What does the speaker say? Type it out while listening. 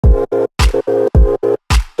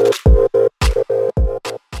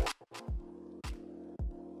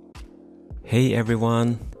Hey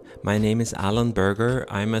everyone, my name is Alan Berger.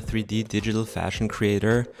 I'm a 3D digital fashion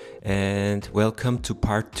creator and welcome to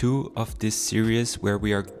part 2 of this series where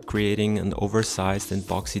we are creating an oversized and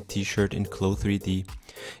boxy t-shirt in CLO 3D.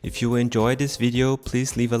 If you enjoy this video,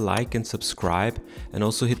 please leave a like and subscribe and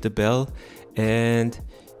also hit the bell. And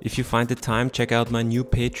if you find the time, check out my new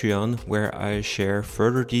Patreon where I share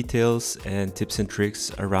further details and tips and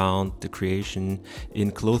tricks around the creation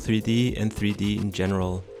in CLO 3D and 3D in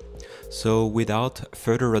general. So without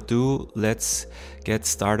further ado, let's get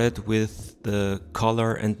started with the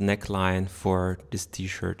collar and neckline for this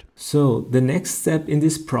t-shirt. So the next step in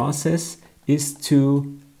this process is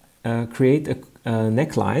to create a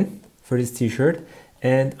neckline for this t-shirt,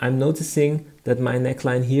 and I'm noticing that my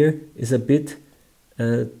neckline here is a bit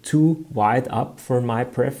too wide up for my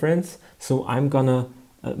preference, so I'm gonna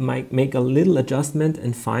make a little adjustment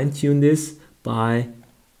and fine-tune this by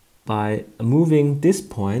moving this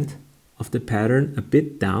point of the pattern a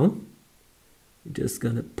bit down. We're just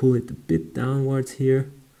gonna pull it a bit downwards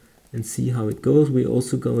here and see how it goes. We're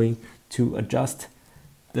also going to adjust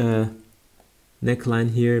the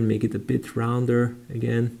neckline here and make it a bit rounder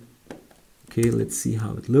again. Okay, let's see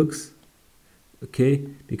how it looks. Okay,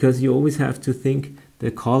 because you always have to think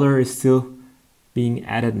the collar is still being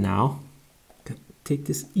added now. Take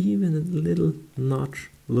this even a little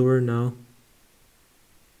notch lower now.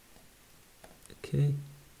 Okay.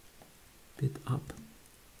 Bit up.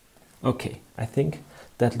 Okay, I think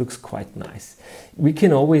that looks quite nice. We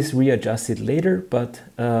can always readjust it later, but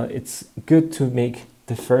it's good to make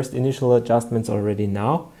the first initial adjustments already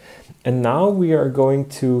now. And now we are going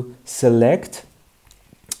to select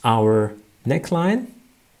our neckline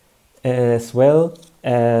as well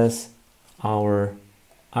as our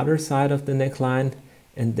other side of the neckline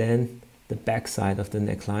and then the back side of the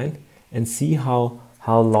neckline and see how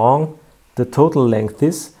long the total length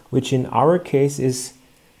is, which in our case is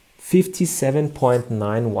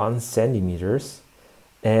 57.91 centimeters.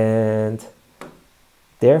 And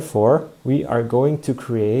therefore we are going to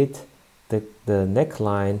create the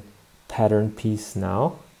neckline pattern piece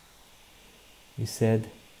now. We said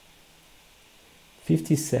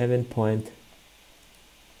 57 point.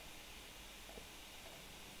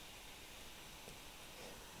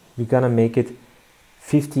 We're gonna make it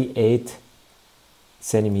 58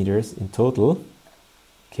 centimeters in total.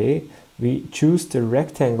 Okay, we choose the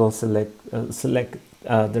rectangle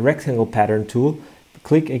the rectangle pattern tool.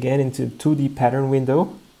 Click again into 2D pattern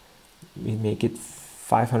window. We make it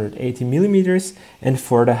 580 millimeters, and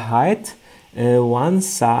for the height, one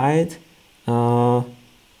side,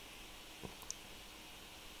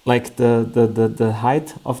 like the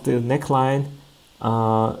height of the neckline,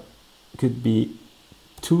 could be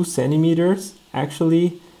 2 centimeters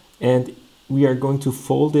actually, and we are going to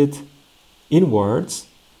fold it inwards.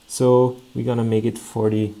 So we're gonna make it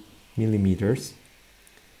 40 millimeters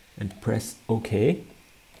and press OK.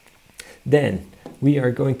 Then we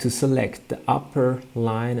are going to select the upper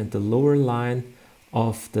line and the lower line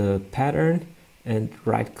of the pattern and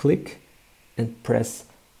right click and press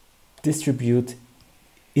distribute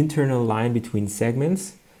internal line between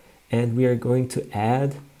segments. And we are going to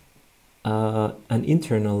add an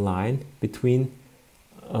internal line between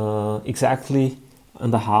exactly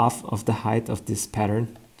on the half of the height of this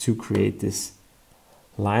pattern to create this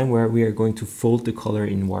line where we are going to fold the collar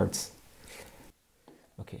inwards.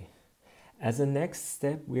 Okay, as a next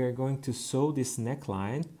step, we are going to sew this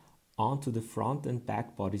neckline onto the front and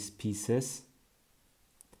back bodice pieces,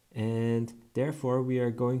 and therefore we are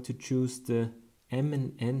going to choose the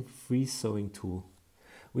M&N free sewing tool.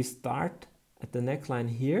 We start at the neckline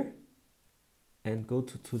here and go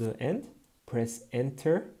to the end, press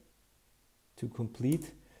enter to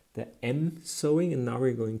complete the M sewing, and now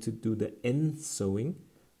we're going to do the N sewing,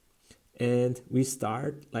 and we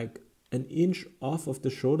start like an inch off of the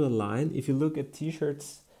shoulder line. If you look at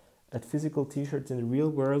t-shirts, at physical t-shirts in the real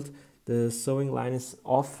world, the sewing line is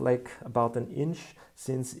off like about an inch,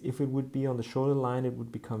 since if it would be on the shoulder line it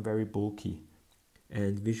would become very bulky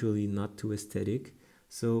and visually not too aesthetic.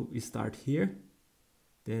 So we start here,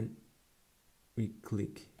 then we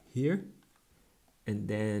click here, and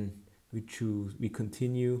then we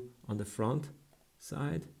continue on the front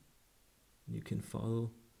side. You can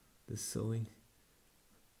follow the sewing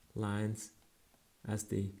lines as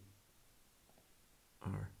they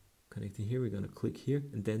are connecting here. We're going to click here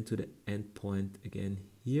and then to the end point again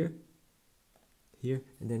here,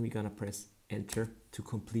 and then we're going to press enter to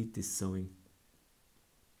complete this sewing.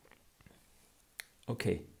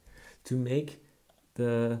 Okay, to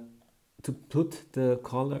put the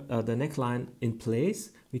collar, the neckline in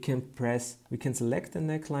place, we can select the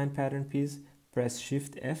neckline pattern piece, press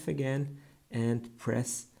Shift F again, and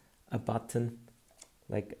press a button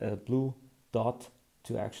like a blue dot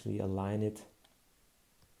to actually align it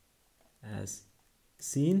as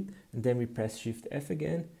seen, and then we press Shift F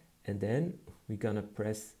again, and then we're gonna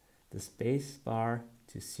press the space bar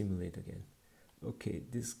to simulate again. Okay,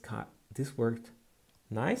 this worked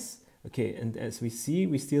nice. Okay, and as we see,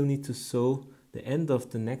 we still need to sew the end of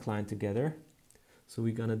the neckline together. So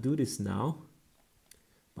we're gonna do this now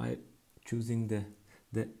by choosing the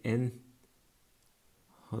N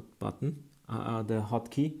hot button, the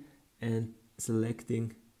hotkey, and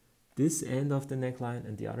selecting this end of the neckline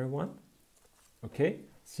and the other one. Okay,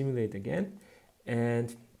 simulate again,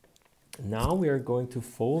 and now we are going to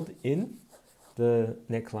fold in the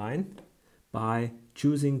neckline by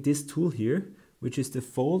choosing this tool here, which is the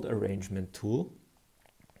fold arrangement tool.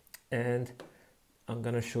 And I'm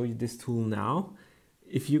gonna show you this tool now.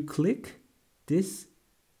 If you click this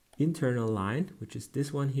internal line, which is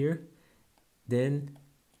this one here, then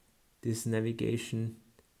this navigation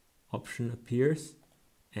option appears,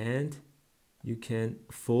 and you can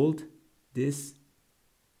fold this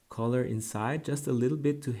color inside just a little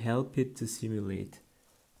bit to help it to simulate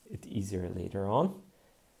it easier later on.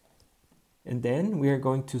 And then we are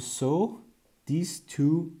going to sew these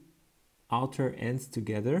two outer ends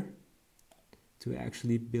together to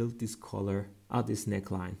actually build this color, this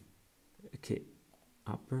neckline. Okay,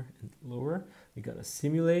 upper and lower. We're gonna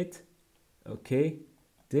simulate. Okay,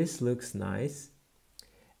 this looks nice.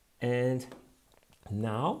 And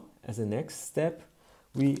now, as a next step,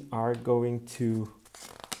 we are going to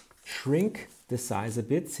shrink the size a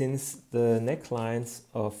bit, since the necklines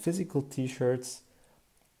of physical t-shirts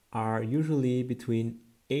are usually between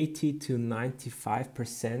 80 to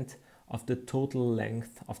 95% of the total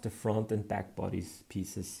length of the front and back bodice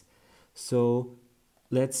pieces. So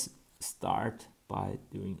let's start by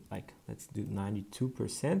doing let's do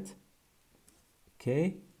 92%.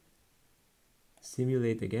 Okay,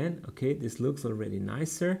 simulate again. Okay, this looks already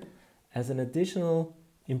nicer. As an additional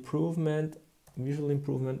improvement, visual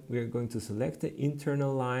improvement, we are going to select the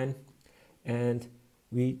internal line, and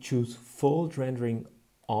we choose fold rendering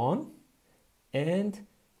on, and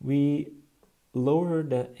we lower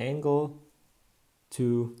the angle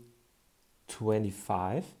to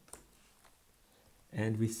 25,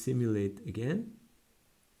 and we simulate again.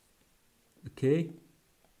 Okay,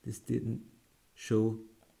 this didn't show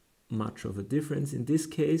much of a difference in this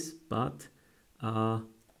case, but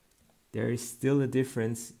there is still a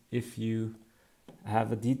difference if you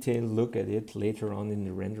have a detailed look at it later on in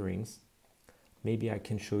the renderings. Maybe I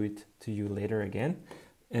can show it to you later again.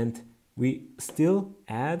 And we still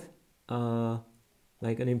add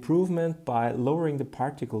like an improvement by lowering the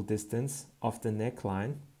particle distance of the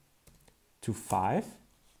neckline to 5,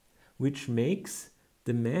 which makes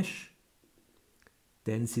the mesh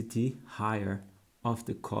density higher of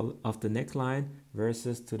the neckline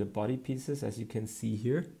versus to the body pieces, as you can see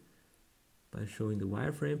here by showing the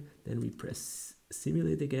wireframe. Then we press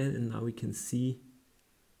simulate again, and now we can see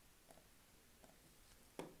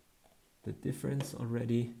the difference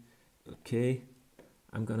already. Okay,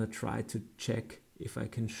 I'm gonna try to check if I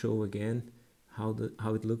can show again how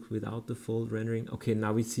it looks without the fold rendering. Okay,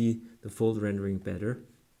 now we see the fold rendering better.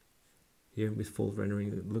 Here with fold rendering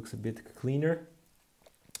it looks a bit cleaner.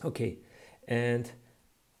 Okay, and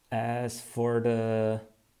as for the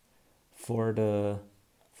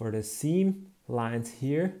seam lines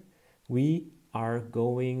here, we are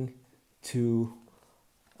going to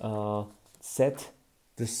set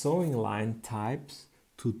the sewing line types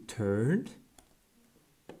to turned,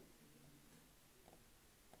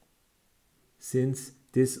 since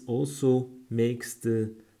this also makes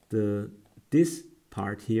this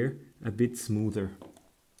part here a bit smoother.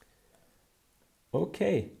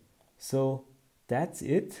 Okay, so that's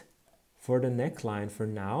it for the neckline for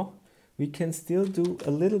now. We can still do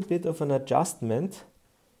a little bit of an adjustment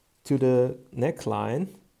to the neckline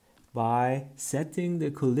by setting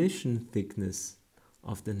the collision thickness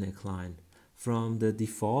of the neckline from the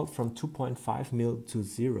default from 2.5 mil to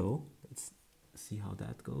 0. Let's see how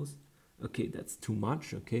that goes. Okay, that's too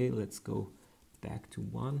much. Okay, let's go back to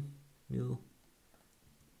 1 mil.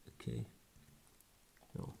 Okay,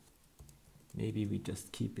 no, maybe we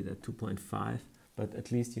just keep it at 2.5, but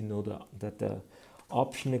at least you know that the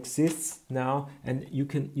option exists now. And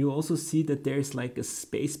you also see that there's like a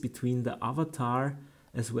space between the avatar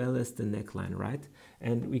as well as the neckline, right?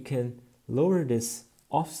 And we can lower this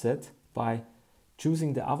offset by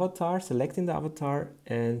choosing the avatar, selecting the avatar,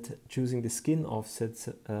 and choosing the skin offset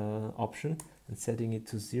option and setting it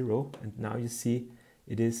to 0. And now you see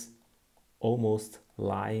it is almost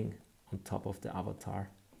lying on top of the avatar,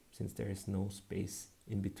 since there is no space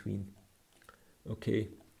in between. Okay,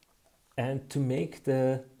 and to make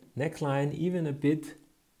the neckline even a bit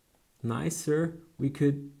nicer, we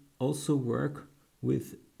could also work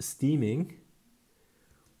with steaming,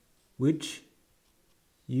 which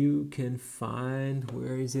you can find,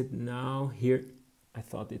 where is it now? Here, I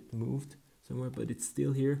thought it moved somewhere, but it's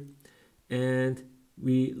still here. And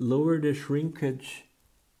we lower the shrinkage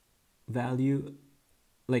value,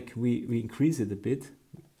 like we increase it a bit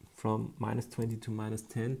from -20 to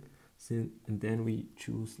 -10, and then we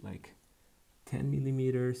choose like 10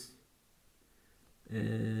 millimeters,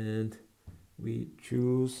 and we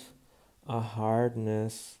choose a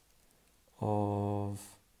hardness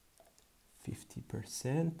of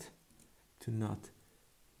 50% to not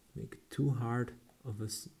make too hard of a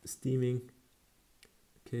steaming.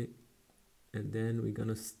 Okay, and then we're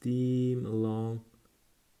gonna steam along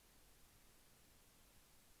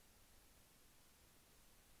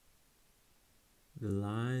the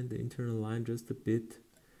line, the internal line, just a bit.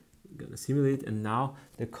 We're gonna simulate, and now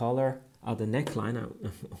the color, the neckline, I'm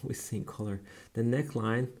always saying color, the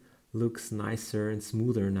neckline looks nicer and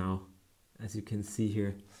smoother now. As you can see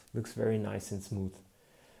here, looks very nice and smooth.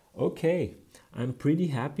 Okay, I'm pretty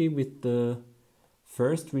happy with the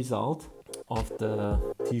first result of the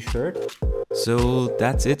t-shirt. So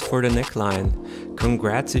that's it for the neckline.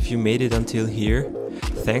 Congrats if you made it until here.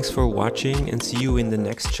 Thanks for watching, and see you in the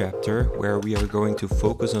next chapter, where we are going to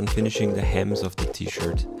focus on finishing the hems of the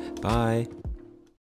t-shirt. Bye!